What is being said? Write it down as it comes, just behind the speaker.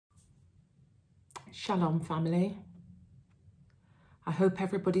Shalom, family. I hope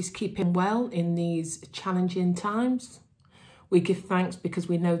everybody's keeping well in these challenging times. We give thanks because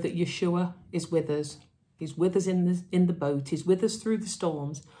we know that Yeshua is with us. He's with us in the boat. He's with us through the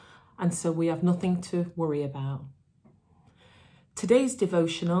storms. And so we have nothing to worry about. Today's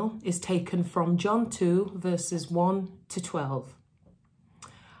devotional is taken from John 2, verses 1 to 12.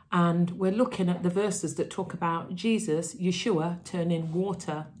 And we're looking at the verses that talk about Jesus, Yeshua, turning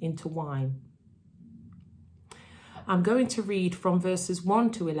water into wine. I'm going to read from verses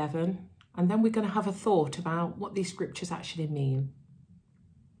 1 to 11, and then we're going to have a thought about what these scriptures actually mean.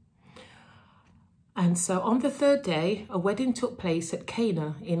 And so on the third day, a wedding took place at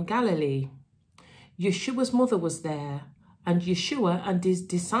Cana in Galilee. Yeshua's mother was there, and Yeshua and his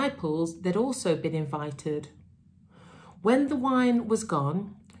disciples, they'd also been invited. When the wine was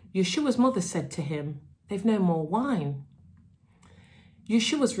gone, Yeshua's mother said to him, "They've no more wine."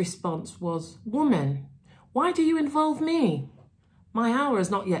 Yeshua's response was, "Woman, why do you involve me? My hour has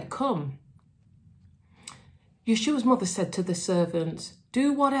not yet come." Yeshua's mother said to the servants,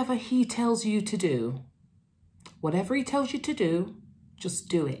 "Do whatever he tells you to do." Whatever he tells you to do, just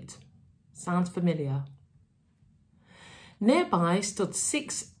do it. Sounds familiar? Nearby stood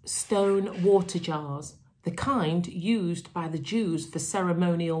 6 stone water jars, the kind used by the Jews for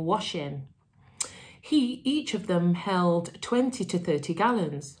ceremonial washing. Each of them held 20 to 30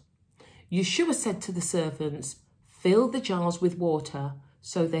 gallons. Yeshua said to the servants, "Fill the jars with water."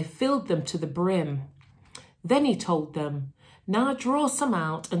 So they filled them to the brim. Then he told them, "Now draw some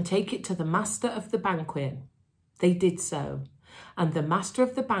out and take it to the master of the banquet." They did so, and the master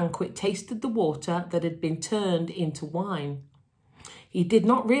of the banquet tasted the water that had been turned into wine. He did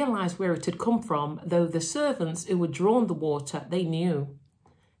not realize where it had come from, though the servants who had drawn the water, they knew.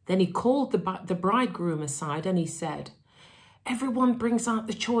 Then he called the bridegroom aside and he said, "Everyone brings out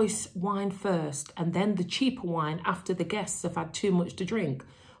the choice wine first, and then the cheaper wine after the guests have had too much to drink.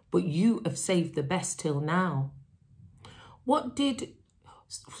 But you have saved the best till now." What Yeshua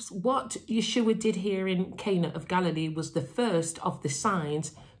did here in Cana of Galilee was the first of the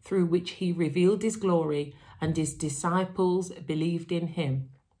signs through which he revealed his glory, and his disciples believed in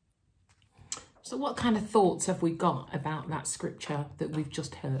him. So what kind of thoughts have we got about that scripture that we've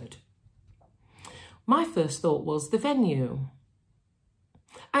just heard? My first thought was the venue.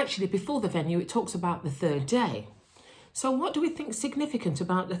 Actually, before the venue, it talks about the third day. So what do we think is significant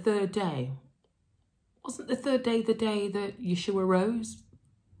about the third day? Wasn't the third day the day that Yeshua rose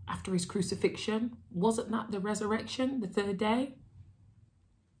after his crucifixion? Wasn't that the resurrection, the third day?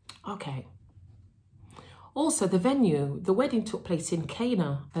 Okay. Also, the venue, the wedding took place in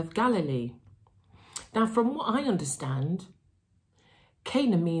Cana of Galilee. Now, from what I understand,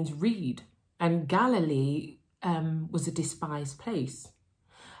 Cana means reed, and Galilee was a despised place.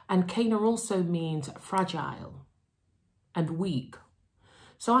 And Cana also means fragile and weak.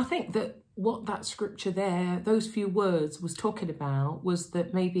 So I think that what that scripture there, those few words was talking about, was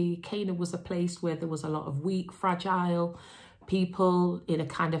that maybe Cana was a place where there was a lot of weak, fragile people in a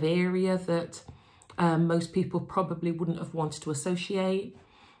kind of area that most people probably wouldn't have wanted to associate.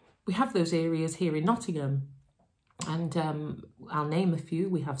 We have those areas here in Nottingham. And I'll name a few.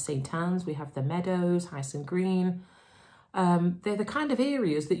 We have St. Anne's, we have the Meadows, Hyson Green. They're the kind of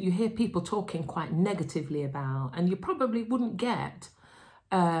areas that you hear people talking quite negatively about, and you probably wouldn't get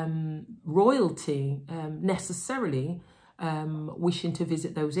royalty necessarily wishing to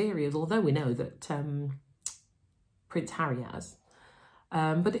visit those areas, although we know that Prince Harry has.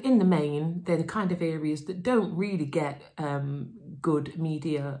 But in the main, they're the kind of areas that don't really get good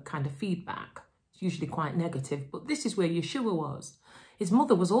media kind of feedback. Usually quite negative, but this is where Yeshua was. His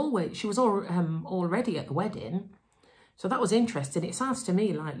mother was already at the wedding, so that was interesting. It sounds to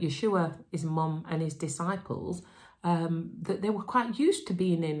me like Yeshua, his mum and his disciples, that they were quite used to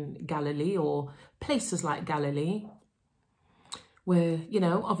being in Galilee or places like Galilee, where, you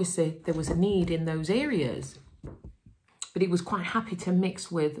know, obviously there was a need in those areas, but he was quite happy to mix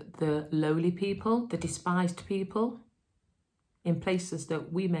with the lowly people, the despised people, in places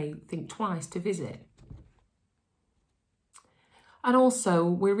that we may think twice to visit. And also,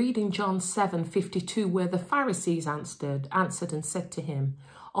 we're reading John 7:52, where the Pharisees answered and said to him,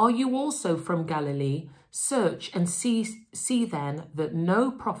 "Are you also from Galilee? Search and see then that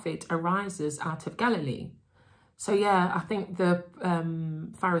no prophet arises out of Galilee." So yeah, I think the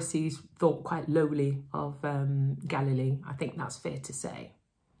Pharisees thought quite lowly of Galilee. I think that's fair to say.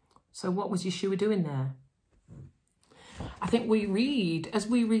 So what was Yeshua doing there? I think as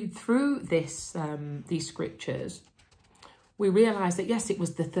we read through these scriptures, we realise that yes, it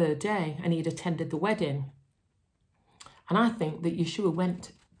was the third day and he'd attended the wedding. And I think that Yeshua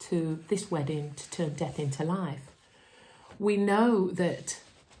went to this wedding to turn death into life. We know that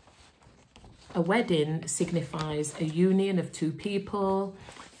a wedding signifies a union of two people.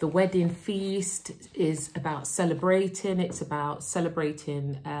 The wedding feast is about celebrating. It's about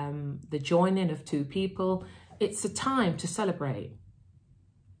celebrating the joining of two people. It's a time to celebrate.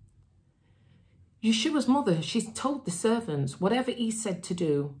 Yeshua's mother, she's told the servants, whatever he said to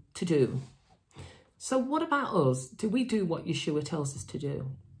do, to do. So what about us? Do we do what Yeshua tells us to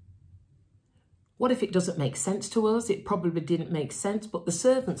do? What if it doesn't make sense to us? It probably didn't make sense, but the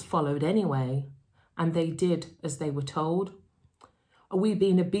servants followed anyway, and they did as they were told. Are we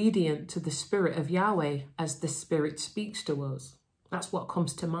being obedient to the Spirit of Yahweh as the Spirit speaks to us? That's what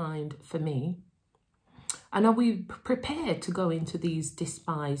comes to mind for me. And are we prepared to go into these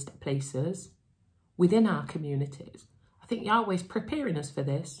despised places within our communities? I think Yahweh's preparing us for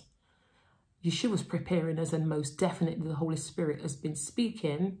this. Yeshua's preparing us, and most definitely the Holy Spirit has been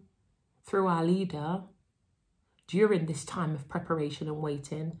speaking through our leader during this time of preparation and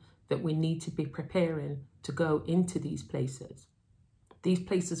waiting, that we need to be preparing to go into these places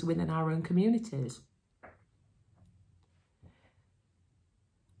within our own communities.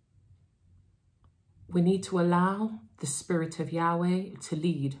 We need to allow the Spirit of Yahweh to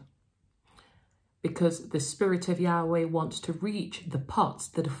lead, because the Spirit of Yahweh wants to reach the pots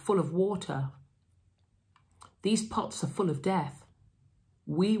that are full of water. These pots are full of death.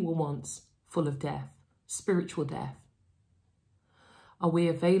 We were once full of death, spiritual death. Are we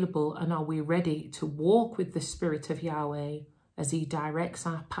available and are we ready to walk with the Spirit of Yahweh as he directs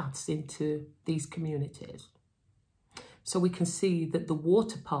our paths into these communities? So we can see that the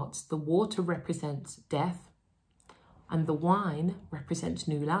water pots, the water represents death, and the wine represents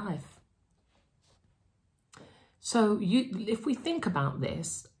new life. So if we think about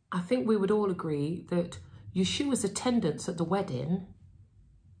this, I think we would all agree that Yeshua's attendance at the wedding,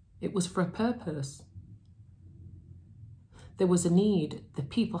 it was for a purpose. There was a need. The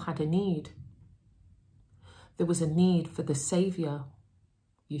people had a need. There was a need for the Saviour,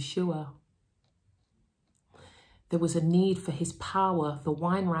 Yeshua. There was a need for his power. The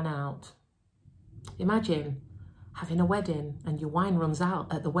wine ran out. Imagine having a wedding and your wine runs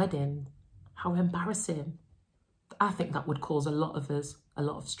out at the wedding. How embarrassing. I think that would cause a lot of us a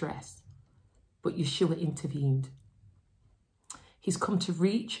lot of stress. But Yeshua intervened. He's come to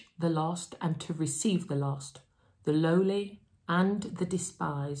reach the lost and to receive the lost, the lowly and the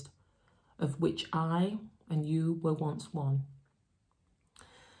despised, of which I and you were once one.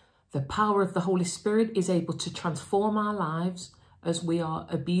 The power of the Holy Spirit is able to transform our lives as we are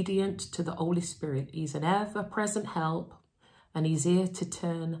obedient to the Holy Spirit. He's an ever-present help, and he's here to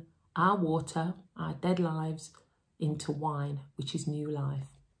turn our water, our dead lives, into wine, which is new life.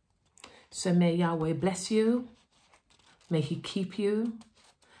 So may Yahweh bless you. May he keep you.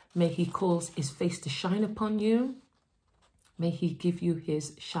 May he cause his face to shine upon you. May he give you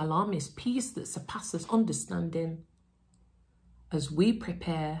his shalom, his peace that surpasses understanding, as we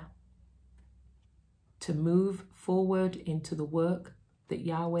prepare to move forward into the work that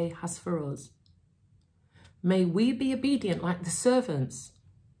Yahweh has for us. May we be obedient like the servants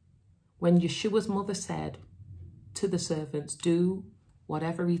when Yeshua's mother said to the servants, do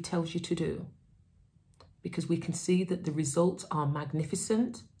whatever he tells you to do, because we can see that the results are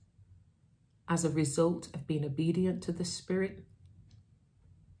magnificent as a result of being obedient to the Spirit.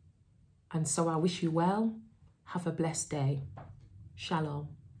 And so I wish you well. Have a blessed day. Shalom.